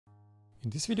In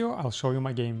this video I'll show you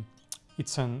my game.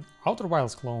 It's an Outer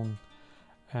Wilds clone.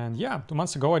 And yeah, 2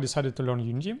 months ago I decided to learn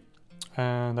Unity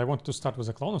and I wanted to start with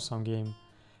a clone of some game.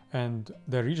 And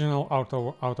the original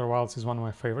Outer Wilds is one of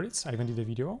my favorites. I even did a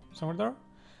video somewhere there.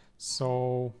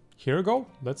 So here we go,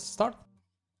 let's start.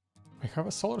 I have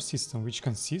a solar system which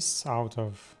consists out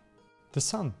of the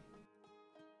Sun,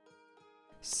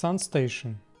 Sun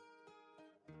Station,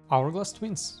 Hourglass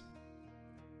Twins,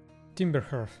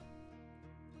 Timberhearth,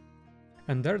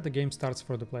 and there the game starts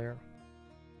for the player.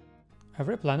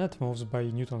 Every planet moves by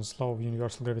Newton's law of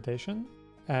universal gravitation,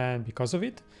 and because of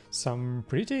it, some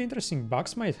pretty interesting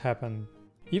bugs might happen.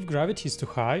 If gravity is too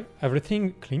high,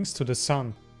 everything clings to the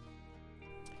Sun,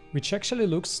 which actually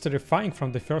looks terrifying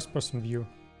from the first-person view.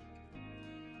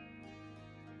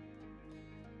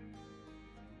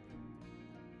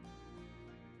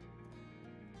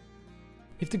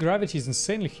 If the gravity is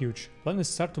insanely huge, planets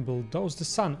start to bulldoze the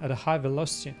Sun at a high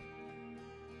velocity.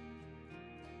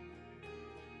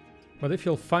 But if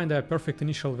you'll find a perfect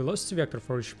initial velocity vector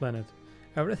for each planet,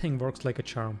 everything works like a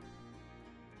charm.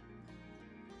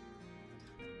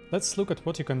 Let's look at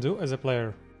what you can do as a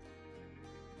player.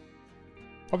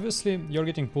 Obviously, you're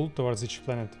getting pulled towards each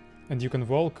planet, and you can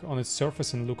walk on its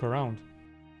surface and look around.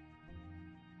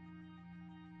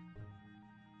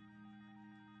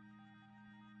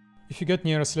 If you get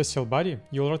near a celestial body,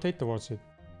 you'll rotate towards it.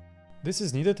 This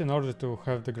is needed in order to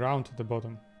have the ground at the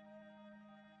bottom.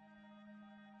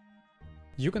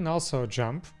 You can also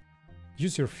jump,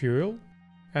 use your fuel,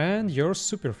 and your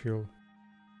super fuel.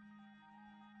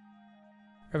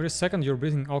 Every second you're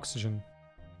breathing oxygen,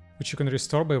 which you can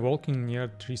restore by walking near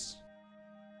trees.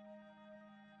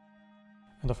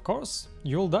 And of course,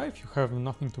 you'll die if you have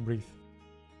nothing to breathe.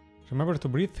 Remember to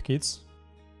breathe, kids.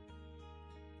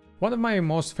 One of my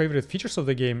most favorite features of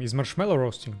the game is marshmallow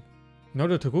roasting. In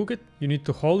order to cook it, you need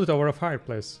to hold it over a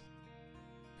fireplace.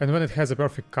 And when it has a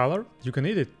perfect color, you can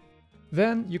eat it.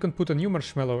 Then you can put a new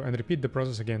marshmallow and repeat the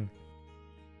process again.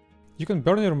 You can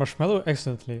burn your marshmallow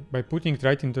accidentally by putting it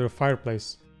right into the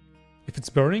fireplace. If it's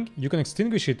burning, you can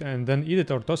extinguish it and then eat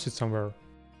it or toss it somewhere.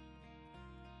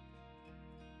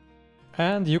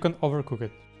 And you can overcook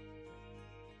it.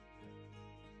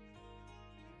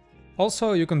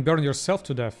 Also, you can burn yourself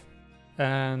to death.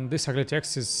 And this ugly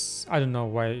text is... I don't know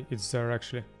why it's there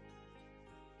actually.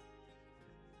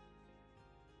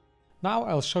 Now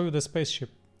I'll show you the spaceship,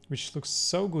 which looks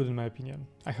so good in my opinion.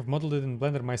 I have modeled it in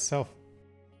Blender myself.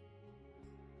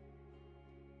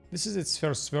 This is its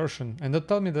first version, and don't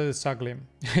tell me that it's ugly.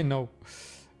 I know.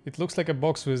 It looks like a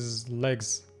box with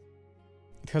legs.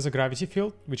 It has a gravity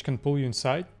field, which can pull you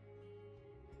inside.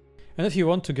 And if you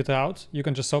want to get out, you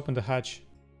can just open the hatch.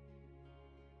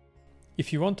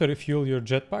 If you want to refuel your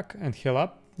jetpack and heal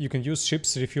up, you can use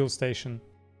ship's refuel station.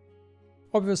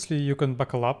 Obviously, you can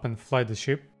buckle up and fly the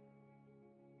ship.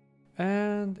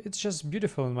 And it's just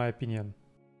beautiful in my opinion.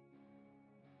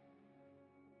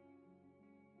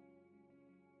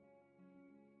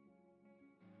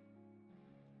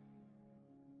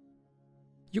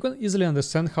 You can easily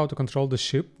understand how to control the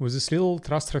ship with this little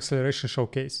thruster acceleration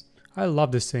showcase. I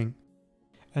love this thing.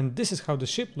 And this is how the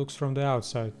ship looks from the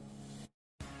outside.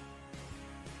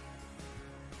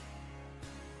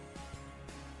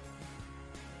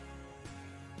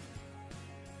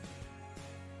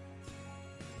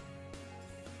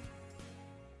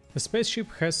 The spaceship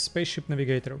has Spaceship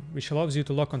Navigator, which allows you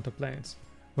to lock onto planets.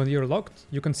 When you're locked,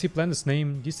 you can see planet's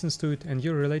name, distance to it, and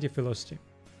your relative velocity.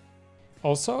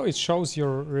 Also, it shows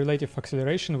your relative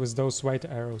acceleration with those white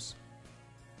arrows.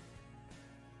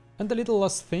 And the little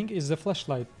last thing is the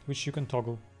flashlight, which you can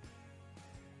toggle.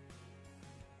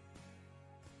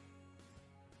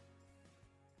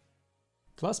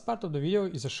 The last part of the video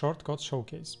is a short code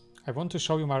showcase. I want to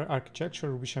show you my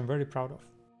architecture, which I'm very proud of.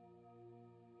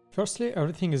 Firstly,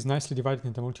 everything is nicely divided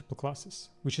into multiple classes,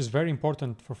 which is very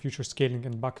important for future scaling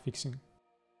and bug fixing.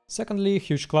 Secondly,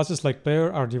 huge classes like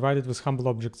player are divided with humble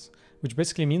objects, which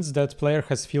basically means that player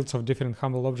has fields of different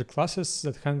humble object classes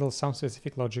that handle some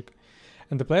specific logic,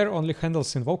 and the player only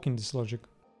handles invoking this logic.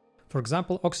 For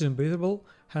example, oxygen breathable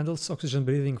handles oxygen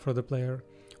breathing for the player,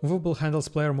 movable handles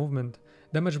player movement,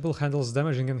 damageable handles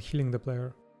damaging and healing the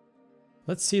player.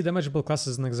 Let's see damageable class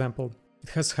as an example. It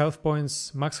has health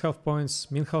points, max health points,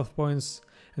 min health points,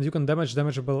 and you can damage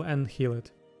damageable and heal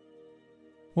it.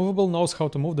 Movable knows how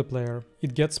to move the player.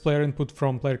 It gets player input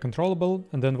from player controllable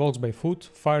and then walks by foot,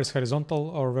 fires horizontal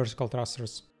or vertical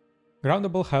thrusters.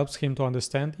 Groundable helps him to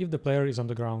understand if the player is on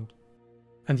the ground.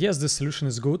 And yes, this solution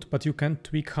is good, but you can't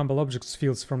tweak humble objects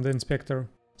fields from the inspector.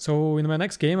 So in my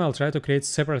next game I'll try to create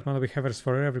separate mono behaviors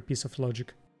for every piece of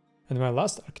logic. And my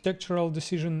last architectural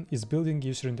decision is building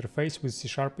user interface with C#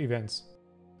 events.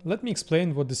 Let me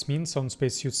explain what this means on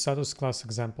Spacesuit status class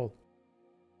example.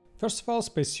 First of all,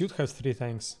 Spacesuit has 3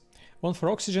 tanks. One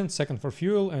for oxygen, second for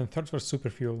fuel, and third for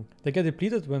superfuel. They get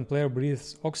depleted when player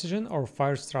breathes oxygen or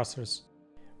fires thrusters.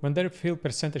 When their fuel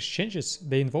percentage changes,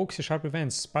 they invoke C#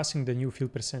 events, passing the new fuel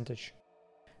percentage.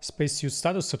 Spacesuit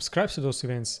status subscribes to those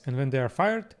events, and when they are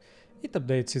fired, it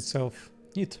updates itself.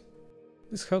 Neat.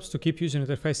 This helps to keep user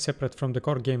interface separate from the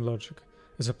core game logic.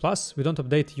 As a plus, we don't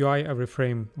update UI every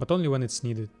frame, but only when it's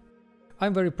needed.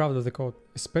 I'm very proud of the code,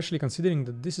 especially considering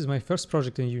that this is my first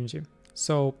project in Unity.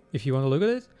 So, if you want to look at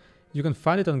it, you can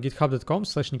find it on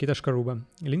github.com/nikita_shkaruba.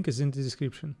 Link is in the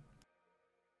description.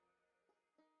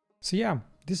 So yeah,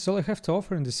 this is all I have to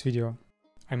offer in this video.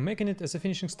 I'm making it as a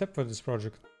finishing step for this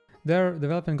project. Their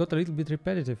development got a little bit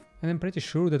repetitive, and I'm pretty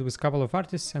sure that with a couple of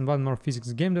artists and one more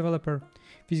physics game developer,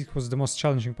 physics was the most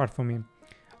challenging part for me.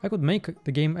 I could make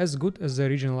the game as good as the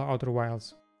original Outer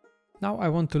Wilds. Now I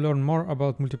want to learn more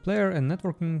about multiplayer and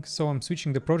networking, so I'm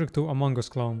switching the project to Among Us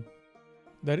clone.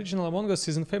 The original Among Us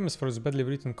isn't famous for its badly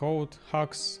written code,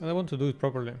 hacks, and I want to do it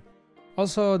properly.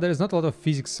 Also, there is not a lot of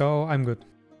physics, so I'm good.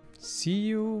 See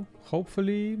you,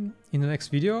 hopefully, in the next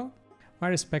video. My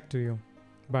respect to you.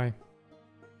 Bye.